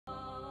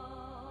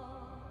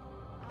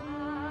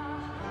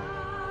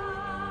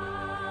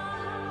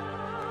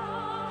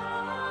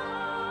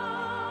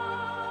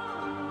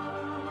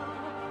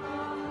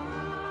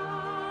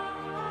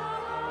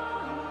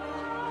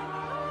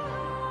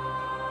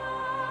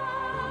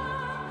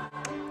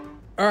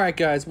Alright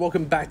guys,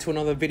 welcome back to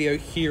another video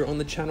here on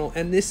the channel,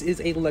 and this is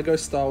a LEGO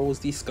Star Wars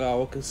The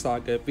Skywalker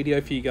Saga video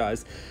for you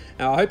guys.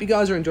 Now I hope you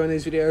guys are enjoying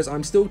these videos.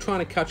 I'm still trying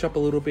to catch up a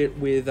little bit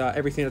with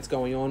everything that's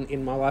going on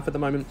in my life at the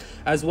moment,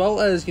 as well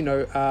as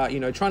trying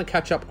to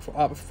catch up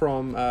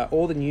from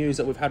all the news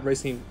that we've had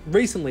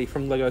recently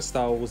from LEGO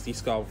Star Wars The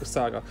Skywalker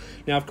Saga.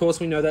 Now of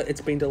course we know that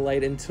it's been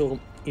delayed until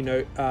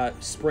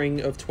spring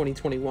of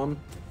 2021,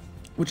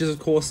 which is of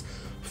course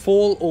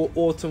fall or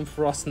autumn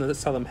for us in the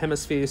southern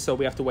hemisphere, so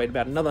we have to wait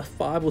about another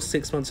 5 or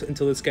 6 months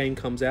until this game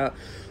comes out,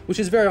 which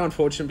is very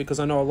unfortunate because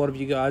I know a lot of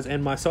you guys,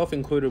 and myself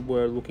included,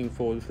 were looking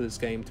forward for this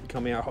game to be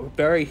coming out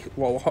very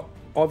well.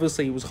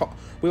 Obviously we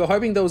were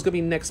hoping that was going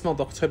to be next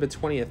month, October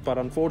 20th, but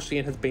unfortunately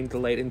it has been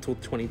delayed until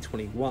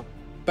 2021.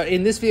 But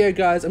in this video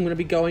guys, I'm going to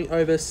be going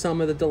over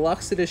some of the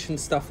deluxe edition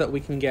stuff that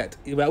we can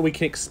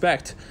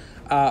expect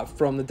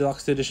from the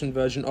deluxe edition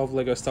version of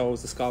LEGO Star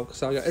Wars The Skywalker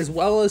Saga, as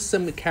well as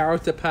some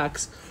character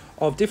packs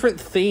of different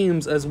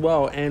themes as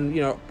well, and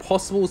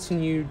possible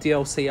some new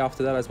DLC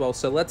after that as well.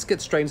 So let's get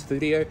straight into the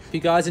video. If you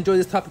guys enjoy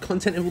this type of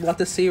content and would like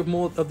to see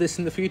more of this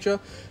in the future,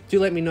 do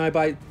let me know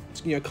by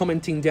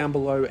commenting down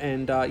below,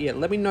 and yeah,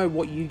 let me know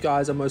what you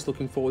guys are most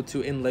looking forward to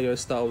in LEGO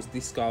Star Wars The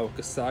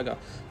Skywalker Saga.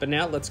 But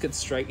now let's get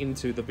straight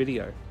into the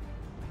video.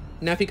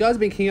 Now, if you guys have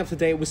been keeping up to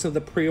date with some of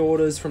the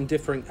pre-orders from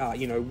different,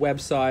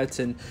 websites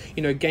and,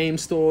 game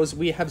stores,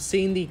 we have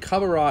seen the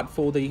cover art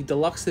for the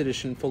deluxe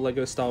edition for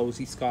LEGO Star Wars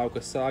The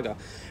Skywalker Saga.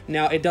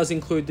 Now, it does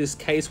include this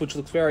case, which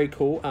looks very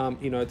cool.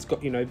 It's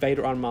got,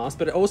 Vader unmasked,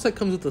 but it also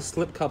comes with a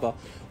slip cover,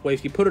 where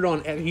if you put it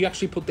on, you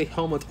actually put the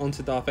helmet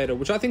onto Darth Vader,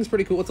 which I think is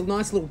pretty cool. It's a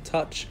nice little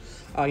touch,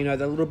 that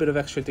little bit of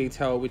extra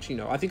detail, which,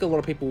 I think a lot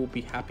of people will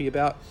be happy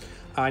about.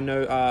 I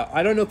know,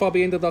 I don't know if I'll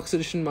be in the deluxe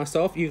edition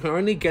myself. You can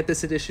only get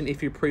this edition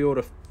if you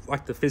pre-order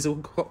like the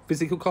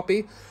physical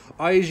copy.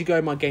 I usually go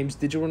my games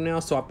digital now,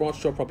 so I'm not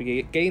sure I'll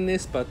probably getting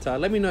this, but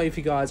let me know if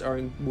you guys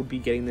would be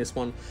getting this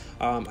one.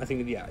 I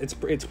think, yeah, it's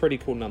pretty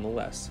cool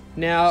nonetheless.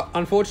 Now,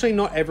 unfortunately,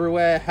 not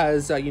everywhere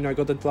has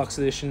got the deluxe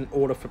edition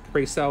order for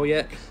pre-sale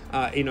yet.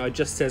 It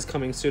just says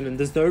coming soon, and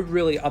there's no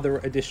really other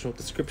additional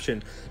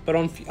description. But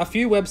on a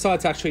few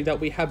websites actually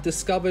that we have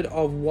discovered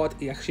of what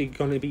actually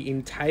going to be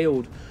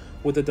entailed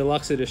with the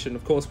deluxe edition.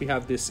 Of course, we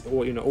have this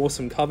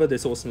awesome cover,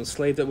 this awesome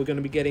sleeve that we're going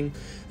to be getting.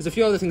 There's a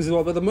few other things as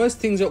well, but the most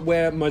things that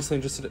we're mostly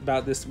interested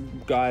about this,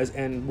 guys,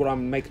 and what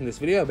I'm making this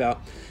video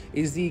about,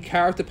 is the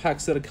character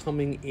packs that are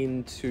coming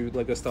into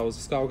LEGO Star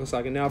Wars The Skywalker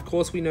Saga. Now, of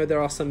course, we know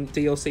there are some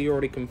DLC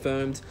already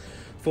confirmed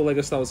for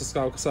LEGO Star Wars The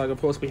Skywalker Saga. Of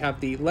course, we have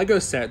the LEGO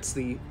sets,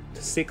 the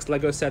 6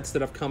 LEGO sets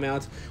that have come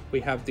out. We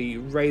have the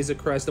Razor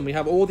Crest, and we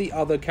have all the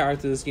other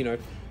characters,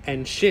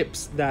 and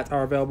ships that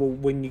are available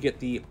when you get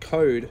the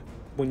code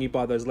when you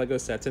buy those LEGO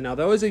sets. And now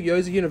those are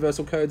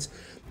universal codes.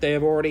 They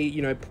have already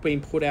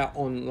been put out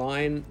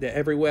online. They're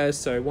everywhere,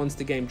 so once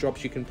the game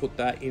drops, you can put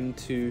that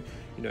into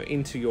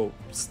into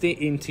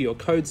your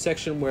code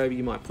section, wherever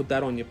you might put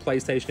that, on your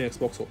PlayStation,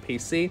 Xbox, or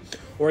PC,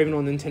 or even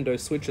on Nintendo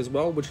Switch as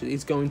well, which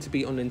is going to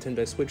be on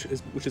Nintendo Switch,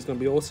 which is going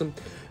to be awesome.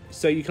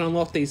 So you can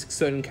unlock these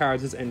certain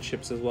characters and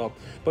ships as well.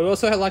 But we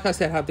also, like I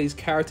said, have these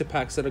character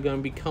packs that are going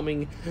to be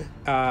coming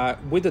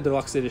with the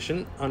deluxe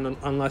edition,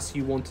 unless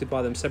you want to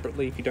buy them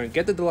separately if you don't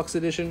get the deluxe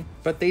edition.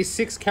 But these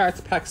 6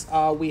 character packs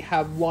are, we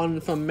have one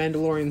from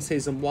Mandalorian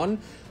Season 1,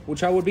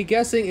 which I would be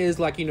guessing is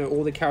like,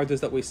 all the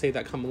characters that we see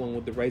that come along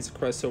with the Razor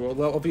Crest. So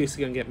we're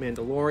obviously going to get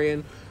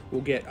Mandalorian,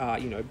 we'll get,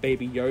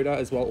 Baby Yoda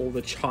as well, or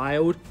the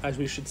child, as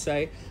we should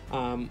say,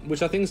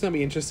 which I think is going to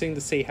be interesting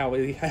to see how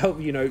Baby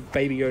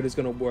Yoda is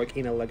going to work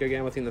in a LEGO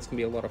game. I think that's going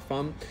to be a lot of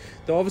fun.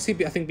 There'll obviously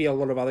be a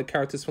lot of other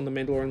characters from the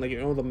Mandalorian, like,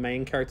 all the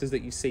main characters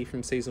that you see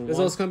from Season 1. There's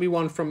also going to be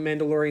one from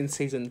Mandalorian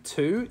Season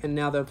 2, and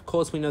now that, of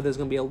course, we know there's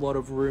going to be a lot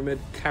of rumored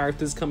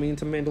characters coming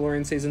into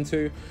Mandalorian Season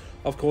 2.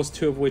 Of course,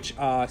 2 of which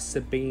are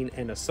Sabine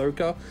and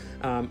Ahsoka,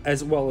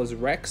 as well as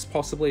Rex,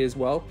 possibly as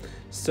well.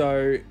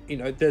 So,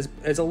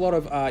 there's a lot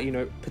of,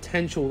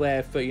 potential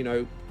there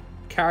for,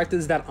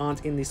 characters that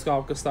aren't in the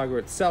Skywalker Saga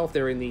itself.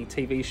 They're in the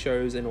TV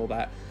shows and all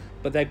that,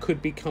 but they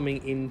could be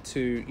coming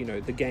into,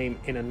 the game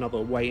in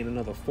another way, in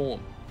another form.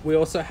 We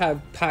also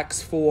have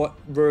packs for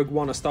Rogue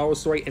One, A Star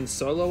Wars Story, and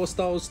Solo, A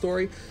Star Wars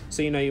Story.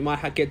 So, you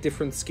might get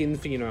different skins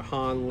for,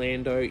 Han,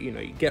 Lando, you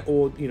get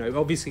all,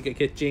 obviously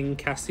get Jin,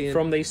 Cassian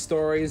from these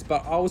stories.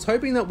 But I was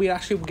hoping that we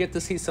actually would get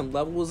to see some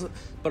levels.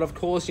 But of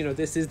course,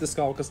 this is the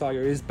Skywalker Saga.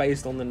 It is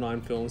based on the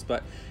 9 films.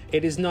 But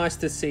it is nice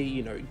to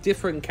see,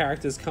 different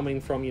characters coming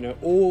from,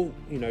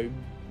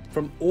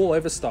 from all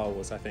over Star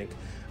Wars, I think.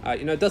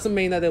 It doesn't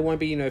mean that there won't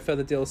be,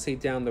 further DLC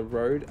down the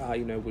road,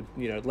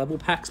 with, level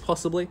packs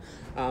possibly,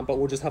 but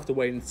we'll just have to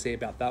wait and see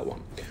about that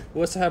one. We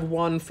also have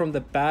one from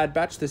the Bad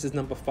Batch. This is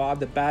number 5.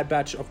 The Bad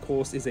Batch, of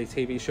course, is a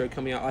TV show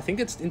coming out. I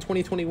think it's in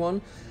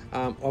 2021,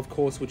 of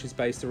course, which is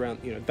based around,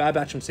 Bad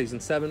Batch from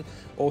Season 7.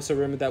 Also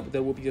remember that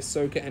there will be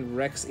Ahsoka and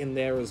Rex in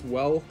there as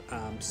well,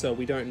 so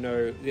we don't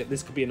know.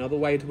 This could be another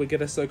way to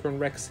get Ahsoka and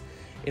Rex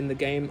in the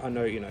game. I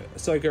know,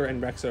 Ahsoka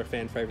and Rex are a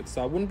fan favorite,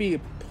 so I wouldn't be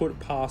put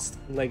past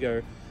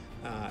LEGO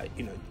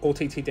you know, all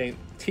TT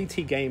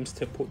games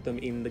to put them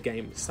in the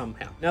game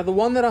somehow. Now, the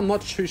one that I'm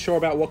not too sure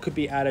about what could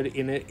be added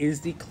in it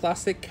is the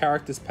classic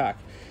characters pack.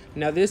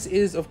 Now, this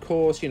is, of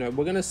course, you know,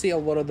 we're going to see a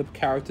lot of the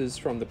characters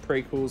from the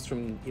prequels,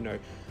 from, you know,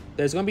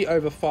 there's going to be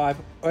over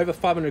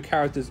 500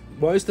 characters,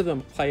 most of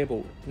them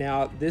playable.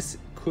 Now, this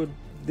could,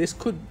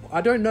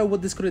 I don't know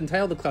what this could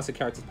entail, the classic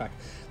characters pack.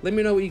 Let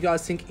me know what you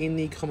guys think in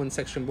the comment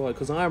section below,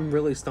 because I'm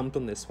really stumped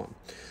on this one.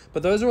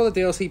 But those are all the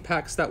DLC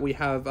packs that we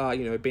have,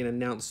 you know, been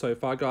announced so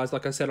far, guys.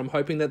 Like I said, I'm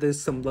hoping that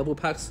there's some level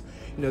packs,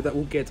 you know, that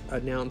will get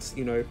announced,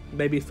 you know,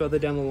 maybe further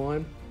down the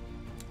line.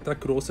 That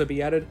could also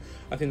be added.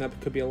 I think that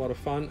could be a lot of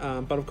fun.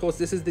 But of course,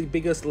 this is the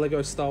biggest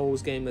Lego Star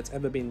Wars game that's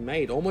ever been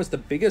made. Almost the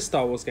biggest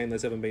Star Wars game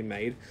that's ever been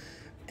made.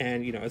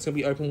 And, you know, it's going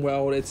to be open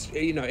world. It's,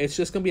 you know, it's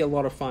just going to be a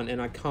lot of fun.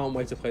 And I can't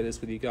wait to play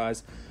this with you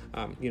guys.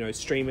 You know,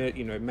 stream it,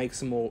 you know, make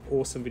some more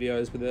awesome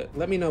videos with it.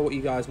 Let me know what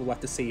you guys would like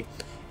to see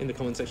in the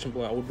comment section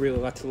below. I would really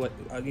like to,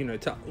 you know,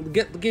 to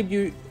give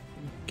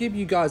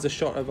you guys a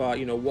shot of,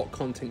 you know, what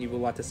content you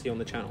would like to see on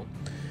the channel.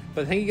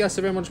 But thank you guys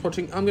so very much for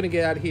watching. I'm going to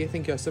get out of here.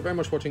 Thank you guys so very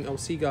much for watching. I'll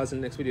see you guys in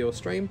the next video or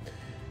stream.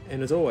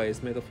 And as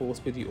always, may the Force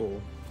with you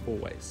all,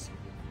 always.